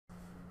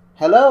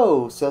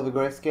Hello, Silver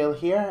Greyscale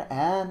here,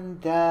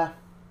 and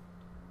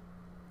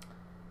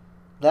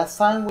last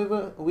time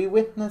we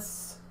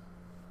witnessed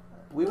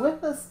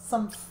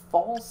some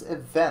false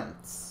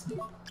events.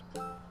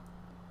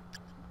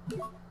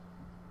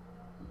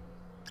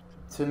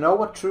 To know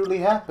what truly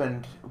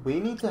happened, we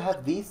need to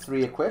have these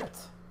three equipped,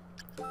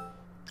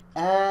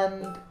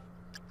 and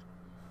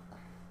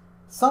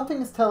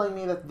something is telling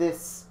me that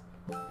this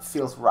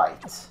feels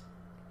right.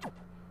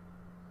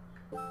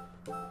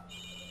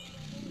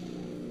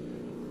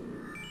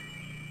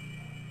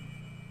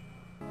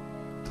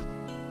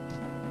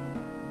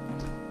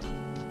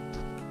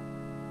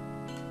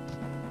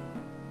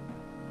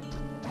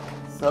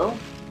 So,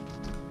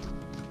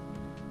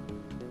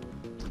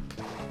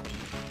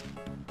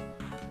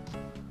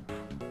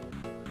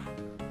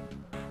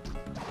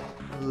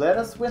 let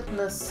us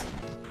witness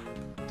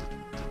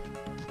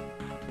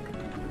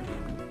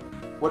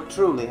what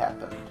truly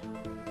happened.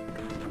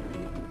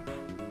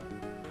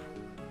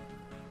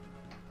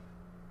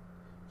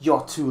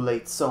 You're too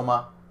late,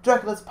 Soma.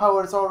 Dracula's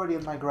power is already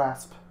in my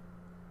grasp.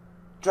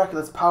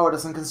 Dracula's power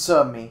doesn't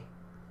concern me.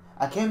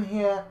 I came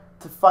here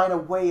to find a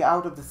way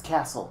out of this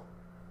castle.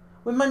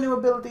 With my new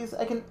abilities,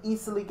 I can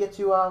easily get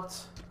you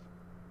out.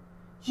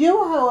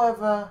 You,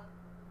 however,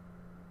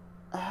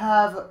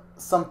 have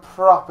some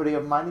property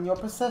of mine in your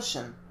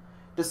possession.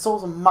 The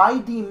souls of my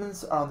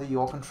demons are under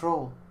your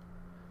control.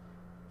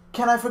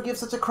 Can I forgive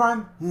such a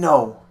crime?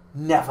 No,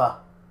 never.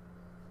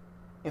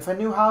 If I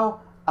knew how,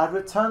 I'd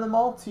return them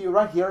all to you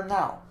right here and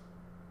now.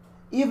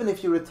 Even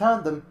if you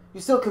returned them, you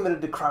still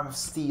committed the crime of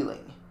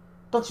stealing.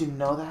 Don't you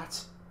know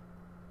that?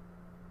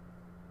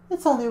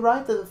 It's only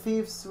right that the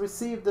thieves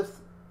receive the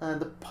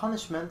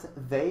punishment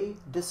they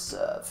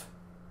deserve.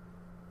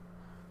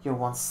 You're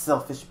one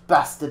selfish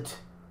bastard.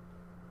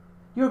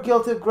 You're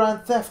guilty of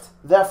grand theft,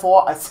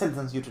 therefore I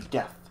sentence you to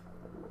death.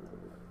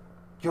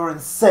 You're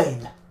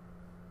insane.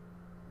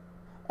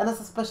 And as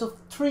a special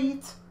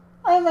treat,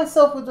 I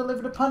myself will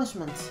deliver the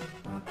punishment.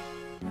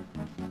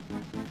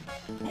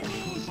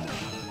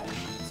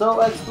 So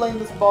I explained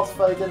this boss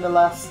fight in the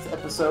last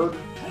episode.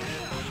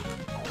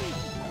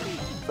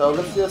 So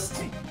let's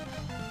just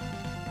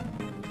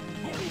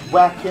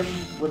whack him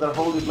with our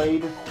holy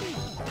blade.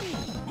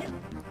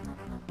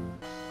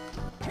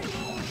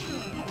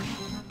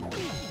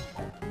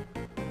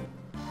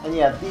 And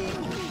yeah,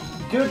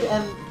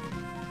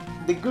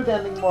 the good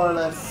ending more or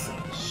less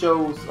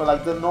shows, or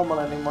like the normal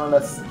ending more or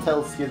less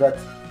tells you that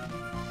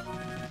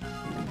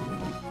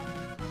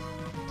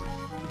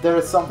there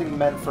is something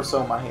meant for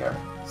Soma here.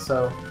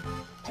 So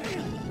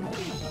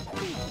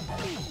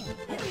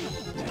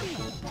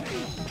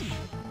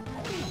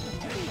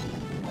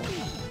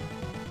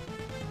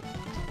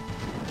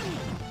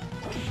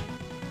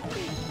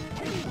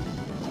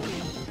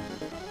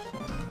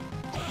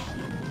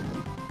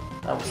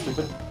that was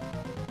stupid.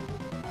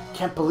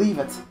 Can't believe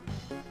it.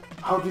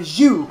 How did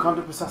you come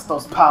to possess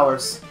those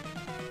powers?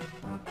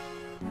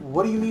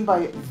 What do you mean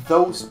by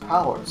those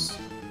powers?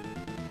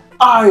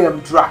 I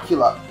am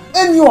Dracula,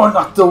 and you're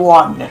not the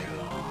one!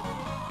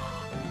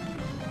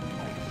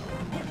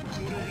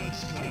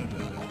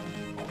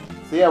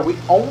 So yeah, we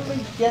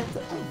only get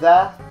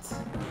that,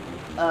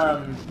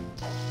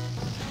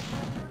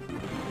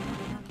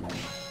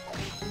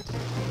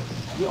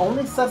 he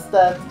only says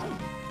that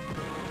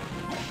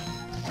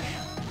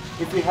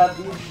if you have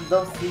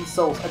those three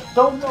souls. I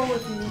don't know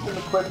if you need to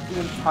equip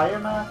the entire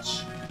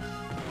match,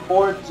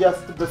 or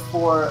just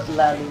before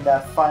landing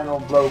that final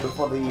blow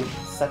before the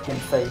second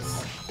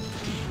phase.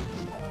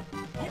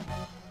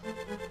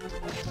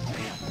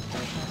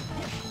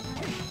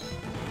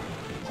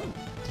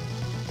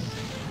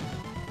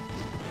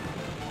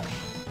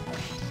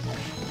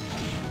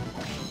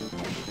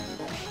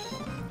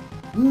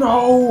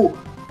 No!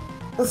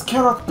 This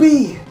cannot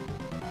be!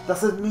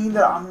 Does it mean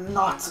that I'm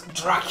not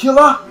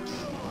Dracula?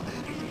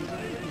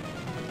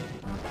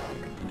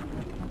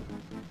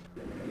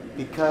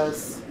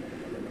 Because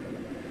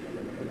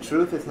the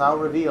truth is now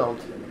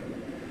revealed.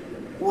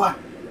 What?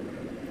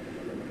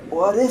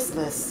 What is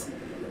this?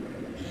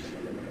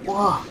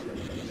 Whoa!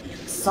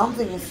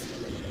 Something is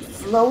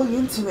flowing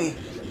into me.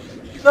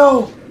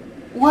 No!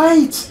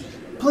 Wait!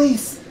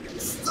 Please!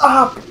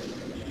 Stop!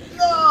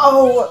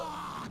 No!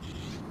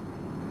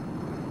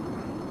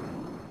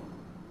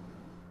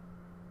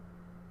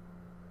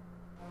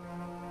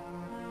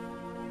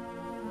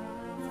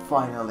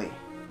 Finally,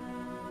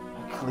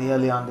 I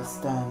clearly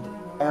understand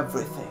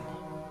everything.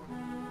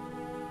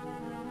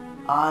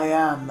 I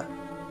am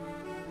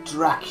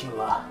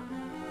Dracula.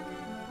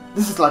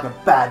 This is like a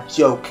bad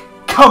joke.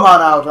 Come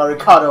on out,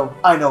 Aricado.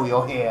 I know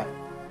you're here.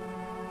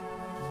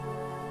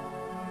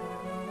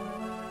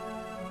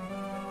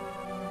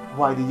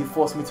 Why did you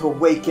force me to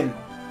awaken?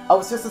 I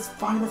was just as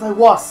fine as I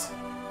was.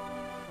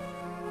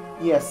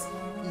 Yes,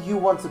 you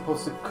weren't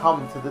supposed to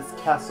come to this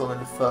castle in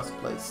the first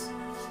place.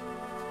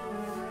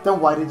 Then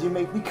why did you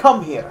make me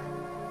come here?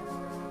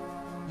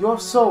 Your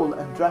soul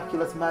and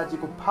Dracula's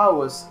magical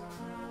powers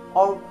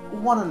are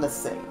one and the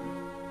same.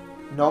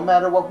 No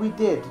matter what we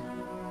did,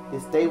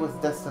 this day was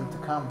destined to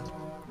come.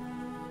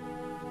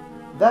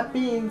 That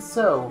being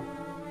so,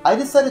 I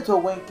decided to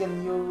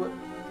awaken you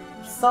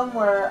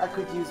somewhere I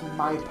could use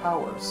my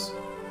powers.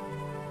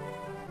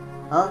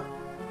 Huh?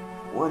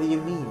 What do you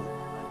mean?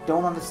 I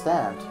don't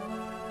understand.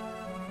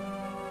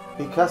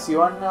 Because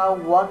you are now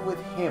one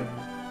with him.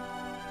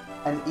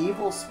 An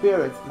evil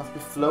spirit must be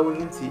flowing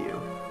into you.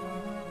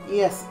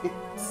 Yes, it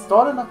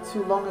started not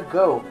too long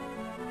ago,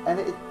 and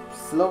it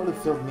slowly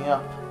filled me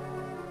up.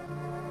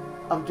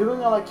 I'm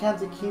doing all I can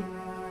to keep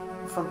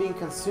from being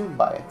consumed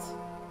by it.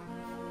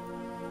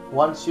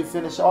 Once you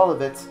finish all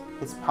of it,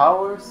 its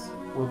powers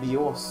will be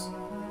yours.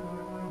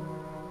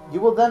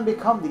 You will then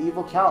become the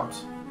evil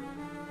Count.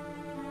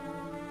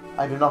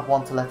 I do not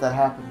want to let that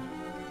happen.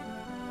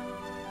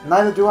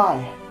 Neither do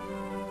I.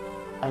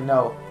 I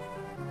know.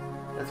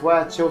 That's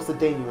why I chose the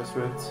dangerous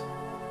route.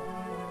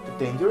 The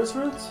dangerous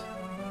route?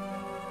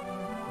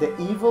 The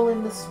evil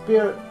in the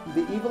spirit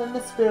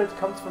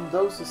comes from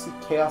those who seek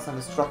chaos and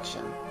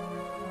destruction.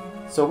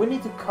 So we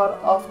need to cut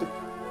off the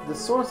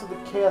source of the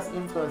chaos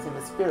influencing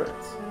the spirit.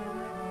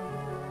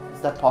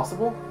 Is that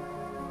possible?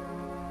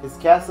 His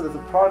castle is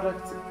a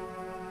product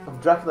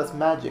of Dracula's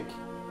magic.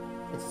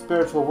 It's a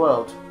spiritual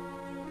world.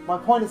 My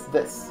point is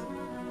this.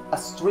 A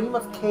stream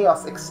of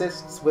chaos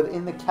exists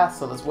within the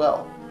castle as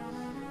well.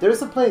 There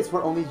is a place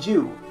where only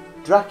you,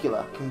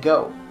 Dracula, can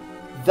go.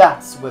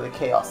 That's where the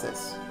chaos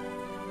is.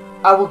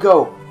 I will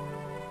go.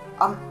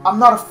 I'm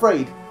not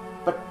afraid,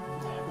 but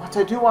what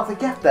I do want to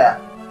get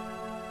there.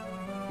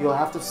 You'll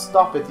have to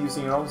stop it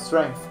using your own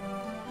strength.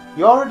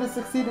 You already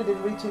succeeded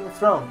in reaching the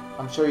throne.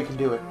 I'm sure you can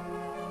do it.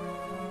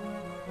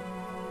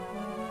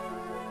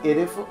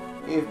 If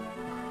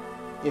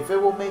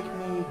it will make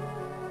me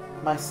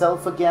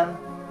myself again,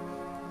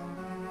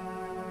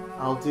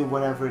 I'll do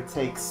whatever it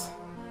takes.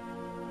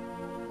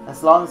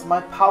 As long as my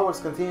powers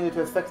continue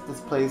to affect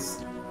this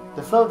place,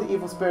 the flow of the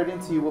evil spirit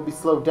into you will be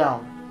slowed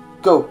down.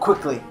 Go,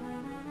 quickly!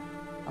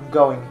 I'm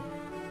going.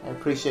 I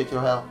appreciate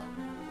your help.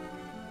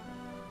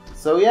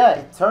 So yeah,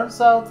 it turns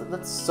out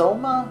that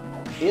Soma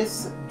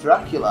is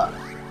Dracula.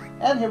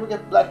 And here we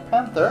get Black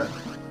Panther,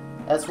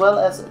 as well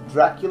as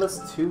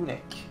Dracula's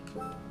tunic.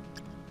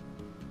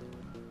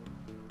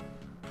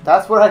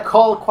 That's what I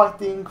call quite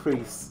the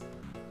increase.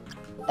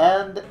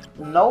 And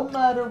no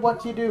matter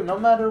what you do, no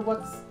matter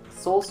what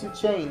souls you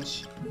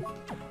change,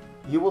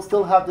 you will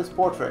still have this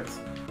portrait.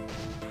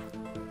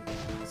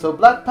 So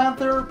Black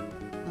Panther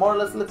more or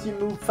less lets you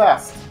move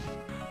fast.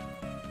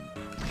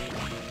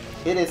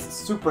 It is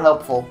super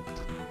helpful.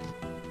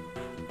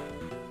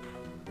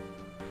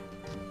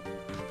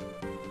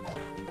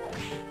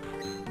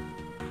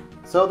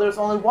 So there's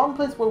only one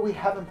place where we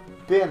haven't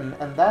been,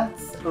 and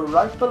that's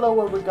right below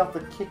where we got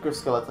the kicker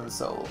skeleton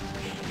soul.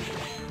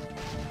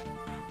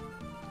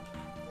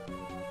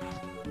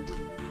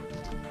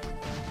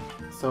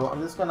 So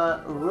I'm just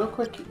gonna real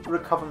quick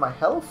recover my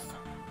health.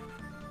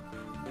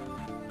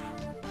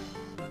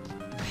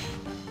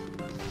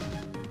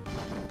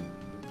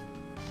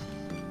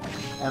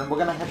 And we're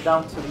gonna head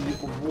down to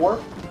the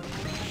warp.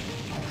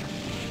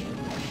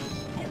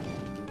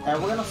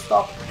 And we're gonna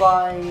stop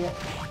by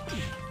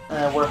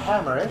where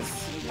Hammer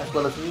is, as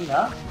well as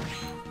Mina.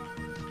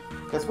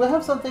 Because we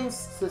have some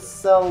things to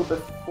sell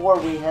before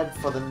we head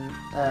for the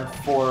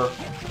for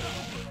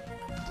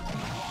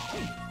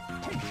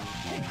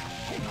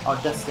our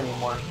destiny,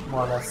 more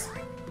or less.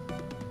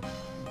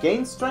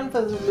 Gain strength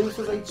as it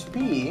loses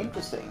HP.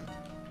 Interesting.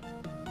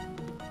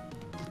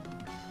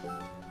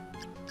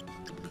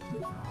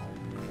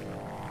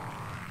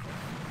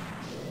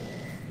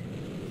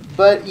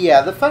 But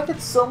yeah, the fact that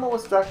Soma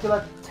was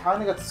Dracula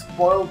kind of got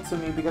spoiled to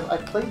me because I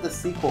played the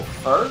sequel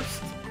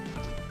first,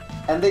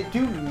 and they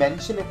do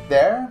mention it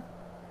there,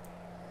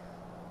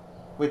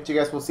 which you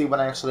guys will see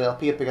when I actually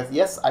LP it, because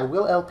yes, I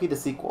will LP the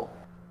sequel.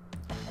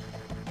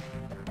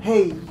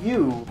 Hey,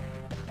 you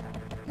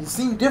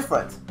seem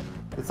different.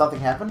 Did something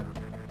happen?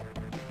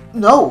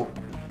 No,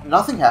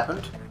 nothing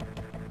happened.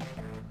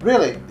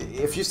 Really,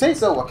 if you say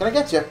so, what can I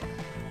get you?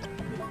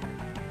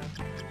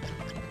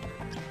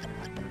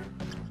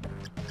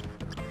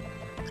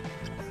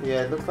 So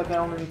yeah, it looks like I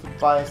only need to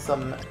buy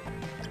some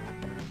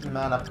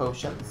mana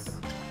potions.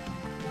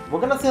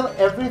 We're gonna sell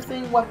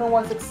everything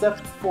weapon-wise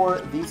except for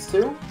these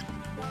two.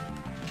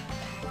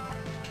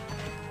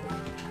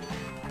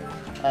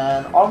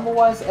 And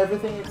armor-wise,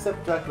 everything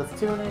except Dracula's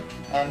tunic,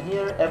 and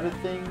here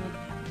everything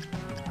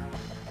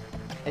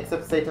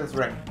except Satan's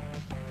ring.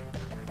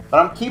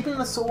 But I'm keeping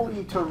the Soul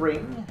Eater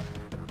ring,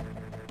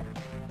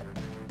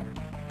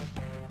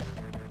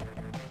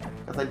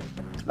 because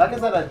like I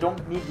said, I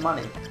don't need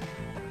money,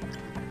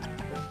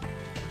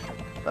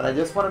 but I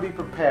just want to be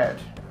prepared.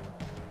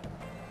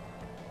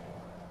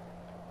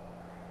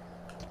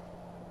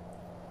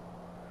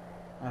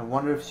 I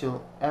wonder if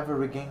she'll ever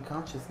regain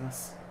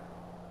consciousness.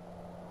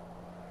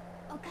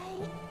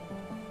 Okay.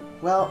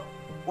 Well,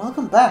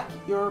 welcome back.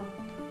 You're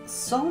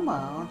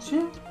Soma, aren't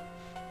you?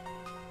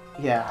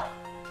 Yeah.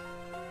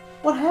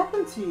 What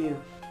happened to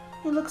you?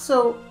 You look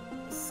so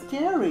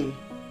scary.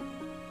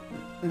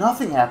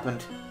 Nothing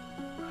happened.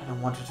 I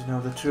don't want her to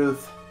know the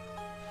truth.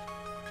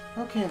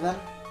 Okay then.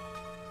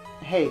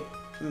 Hey,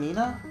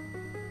 Mina?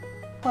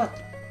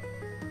 What?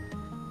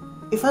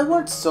 If I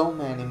weren't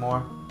Soma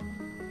anymore,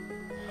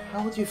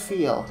 how would you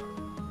feel?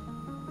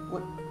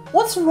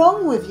 What's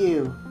wrong with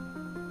you?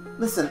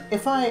 Listen,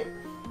 if I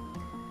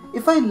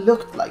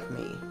looked like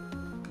me,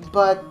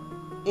 but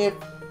if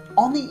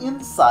on the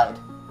inside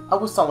I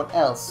was someone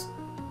else,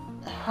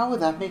 how would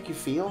that make you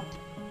feel?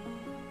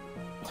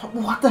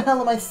 What the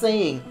hell am I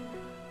saying?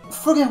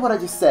 Forget what I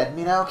just said,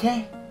 Mina,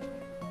 okay?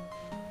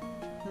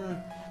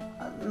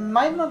 I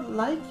might not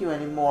like you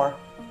anymore.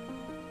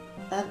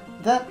 And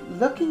that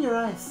look in your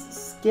eyes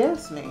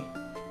scares me.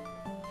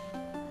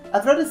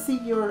 I'd rather see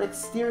your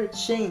exterior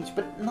change,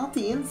 but not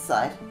the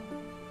inside.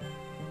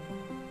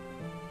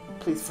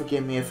 Please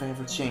forgive me if I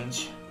ever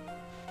change.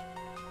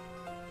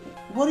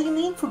 What do you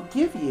mean,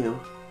 forgive you?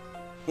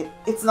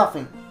 It's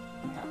nothing.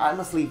 I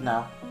must leave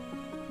now.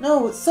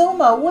 No,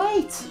 Soma,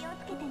 wait!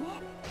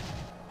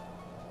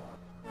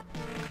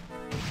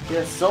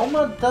 Yeah,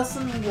 Soma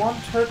doesn't want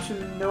her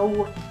to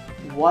know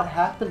what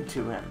happened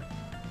to him.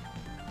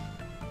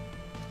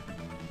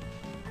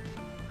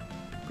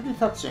 Pretty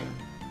touching.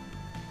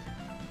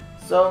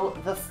 So,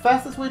 the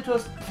fastest way for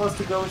us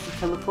to go is to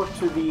teleport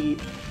to the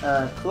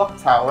clock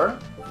tower.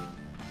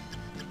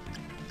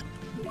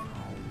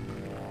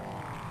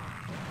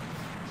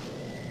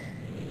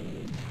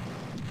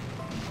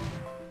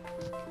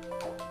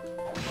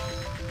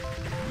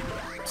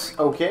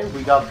 Okay,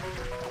 we got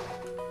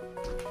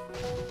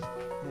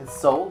his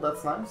soul,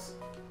 that's nice.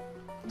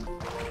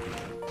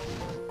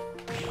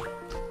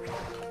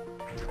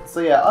 So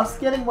yeah, us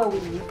getting where we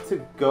need to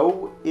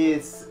go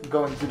is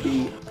going to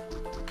be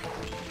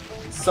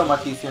so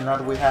much easier now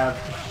that we have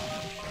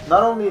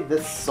not only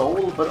this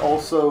soul, but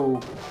also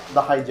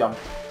the high jump.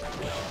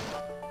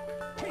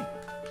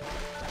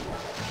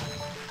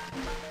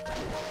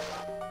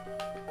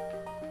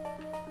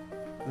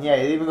 Yeah,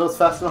 it even goes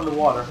faster on the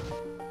water.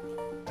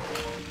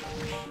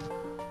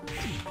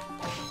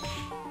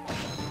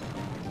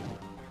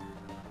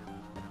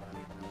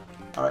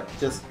 Alright,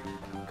 just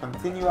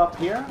continue up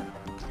here.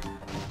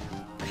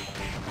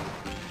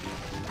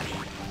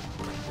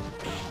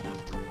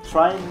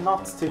 Try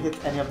not to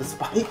hit any of the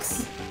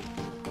spikes.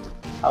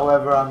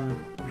 However,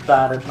 I'm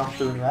bad at not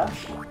doing that.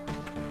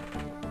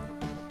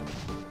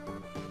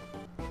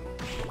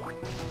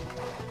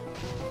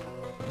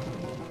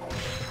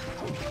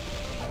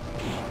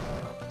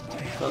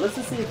 So let's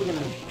just see if we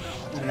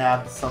can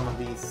nab some of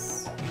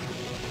these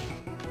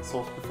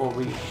souls before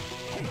we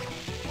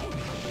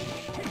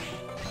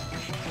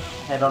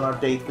head on our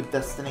date with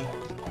Destiny.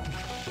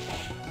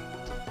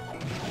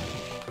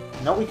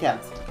 No, we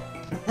can't.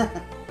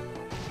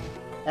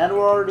 And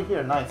we're already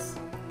here, nice.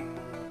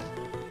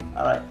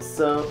 Alright,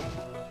 so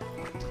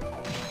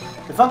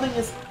the fun thing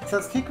is,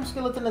 since Kiku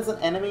Skeleton is an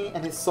enemy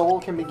and his soul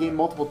can be gained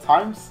multiple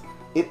times,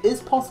 it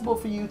is possible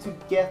for you to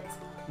get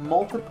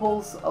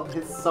multiples of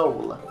his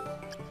soul.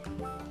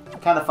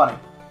 Kinda funny.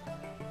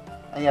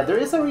 And yeah, there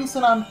is a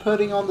reason I'm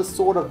putting on the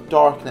Sword of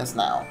Darkness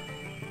now.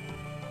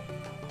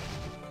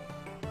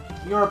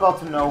 You're about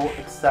to know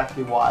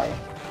exactly why.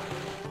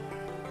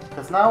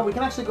 Because now we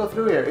can actually go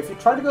through here. If you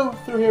try to go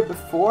through here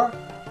before,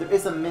 there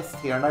is a mist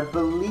here, and I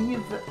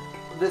believe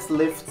this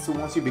lifts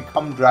once you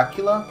become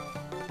Dracula.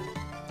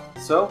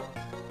 So,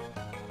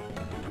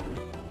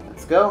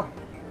 let's go.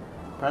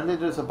 Apparently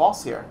there's a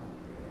boss here.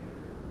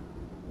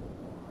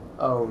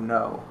 Oh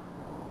no.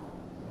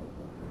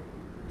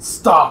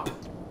 Stop!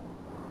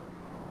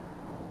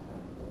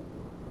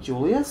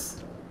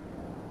 Julius?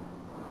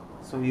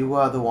 So you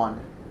were the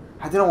one.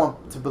 I didn't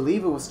want to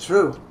believe it was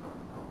true.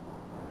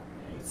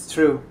 It's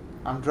true.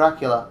 I'm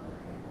Dracula.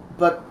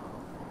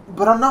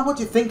 But I'm not what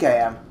you think I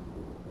am.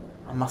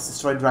 I must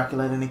destroy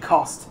Dracula at any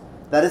cost.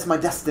 That is my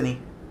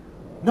destiny.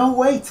 No,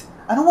 wait!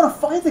 I don't want to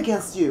fight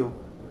against you!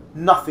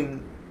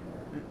 Nothing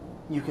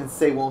you can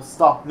say will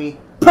stop me.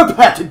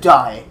 Prepare to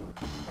die!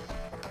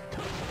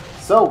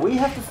 So, we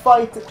have to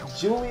fight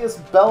Julius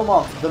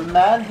Belmont, the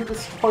man who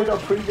destroyed our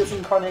previous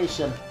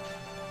incarnation.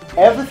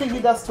 Everything he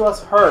does to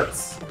us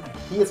hurts.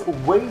 He is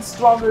way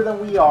stronger than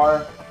we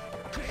are.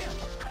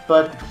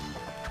 But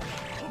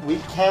we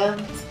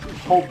can't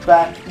hold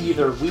back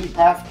either. We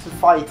have to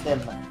fight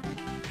him.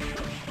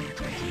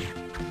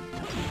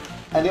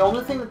 And the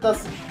only thing that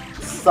does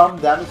some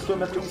damage to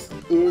him at least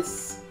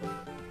is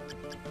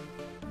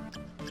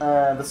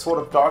the Sword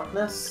of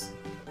Darkness.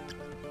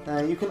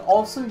 You can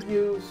also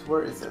use...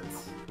 where is it?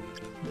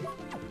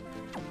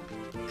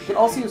 You can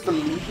also use the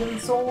Legion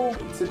Soul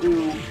to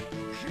do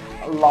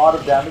a lot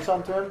of damage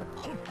onto him.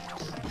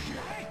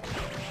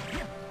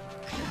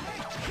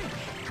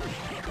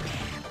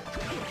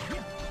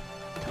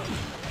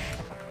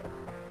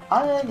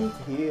 I need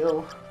to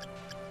heal.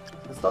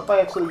 Let's start by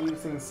actually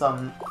using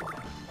some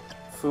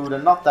food,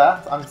 and not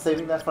that. I'm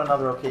saving that for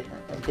another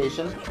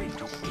occasion.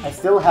 I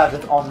still have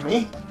it on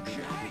me.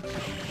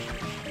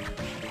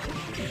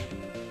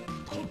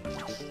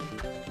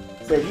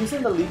 So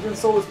using the Legion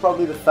Soul is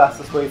probably the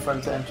fastest way for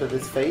him to enter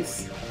this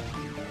phase.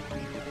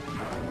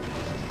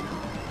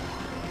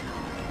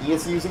 He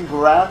is using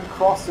Grand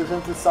Cross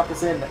to suck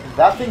us in.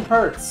 That thing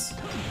hurts.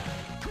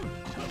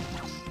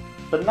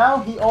 But now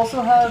he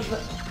also has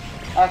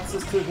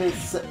access to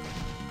his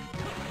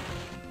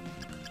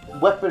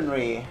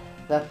weaponry.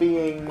 That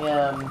being,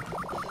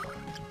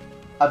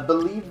 I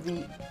believe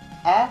the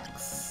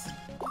axe,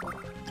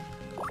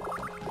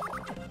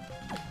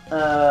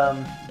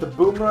 the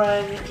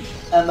boomerang,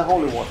 and the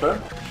holy water.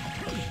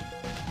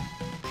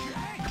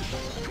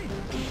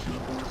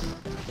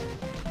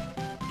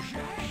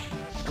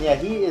 Yeah,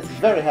 he is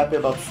very happy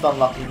about stun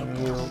locking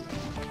you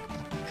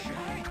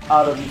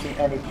out of using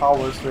any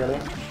powers, really.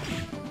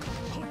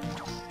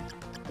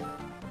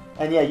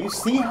 And yeah, you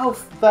see how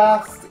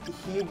fast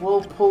he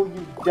will pull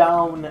you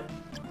down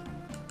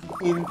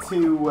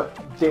into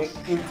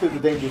the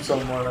danger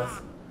zone, more or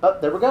less. Oh,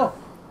 there we go.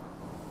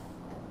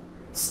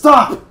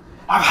 Stop!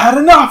 I've had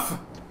enough!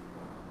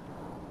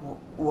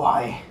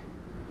 Why?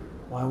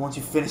 Why won't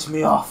you finish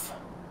me off?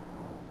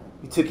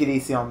 You took it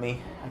easy on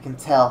me, I can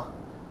tell.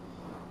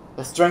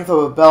 The strength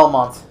of a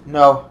Belmont.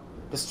 No,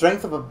 the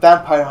strength of a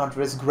vampire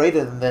hunter is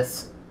greater than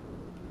this.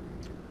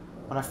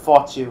 When I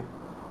fought you,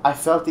 I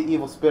felt the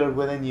evil spirit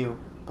within you,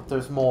 but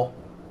there's more.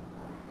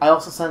 I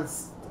also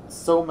sensed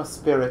Soma's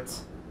spirit,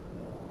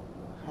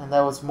 and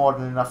that was more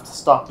than enough to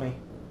stop me.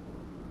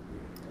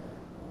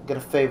 I've got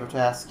a favor to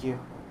ask you.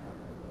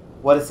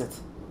 What is it?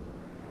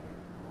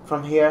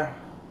 From here,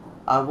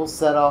 I will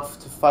set off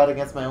to fight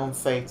against my own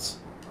fate.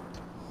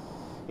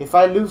 If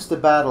I lose the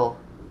battle,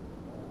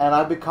 and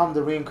I become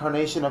the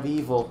reincarnation of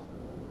evil,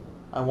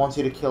 I want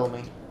you to kill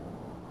me.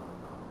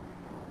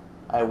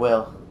 I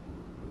will.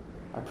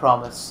 I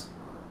promise.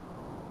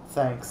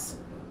 Thanks.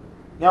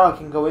 Now I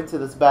can go into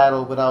this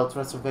battle without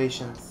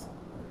reservations.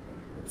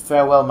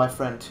 Farewell, my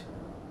friend.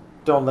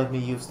 Don't let me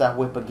use that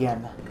whip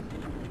again.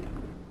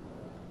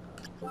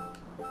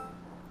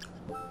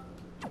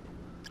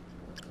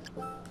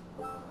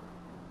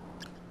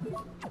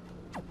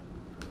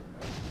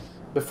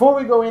 Before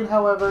we go in,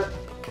 however,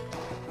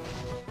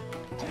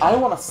 I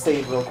want to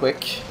save real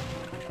quick.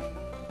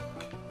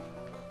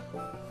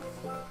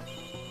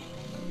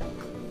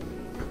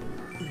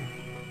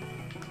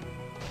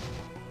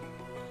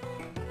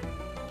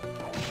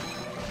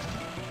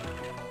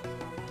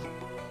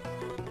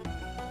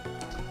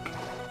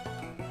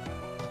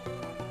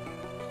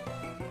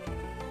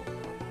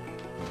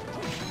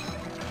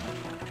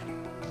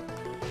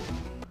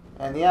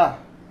 And yeah,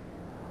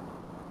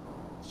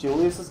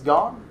 Julius is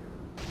gone.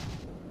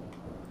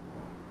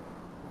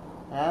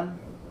 And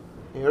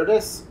here it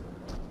is.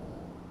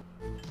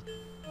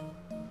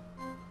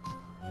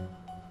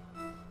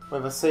 We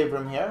have a save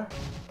room here.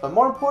 But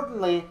more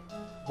importantly,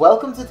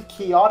 welcome to the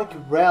Chaotic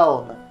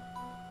Realm.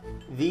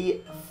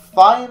 The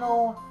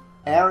final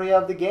area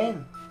of the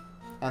game.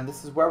 And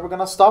this is where we're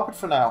gonna stop it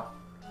for now.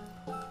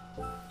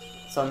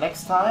 So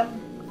next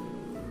time,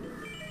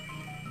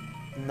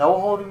 no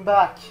holding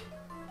back.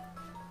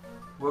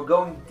 We're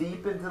going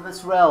deep into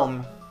this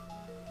realm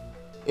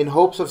in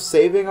hopes of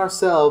saving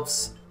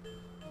ourselves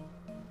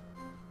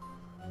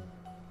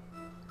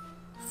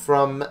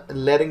from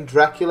letting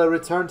Dracula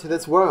return to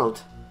this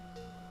world.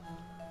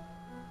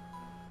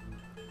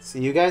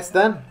 See you guys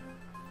then.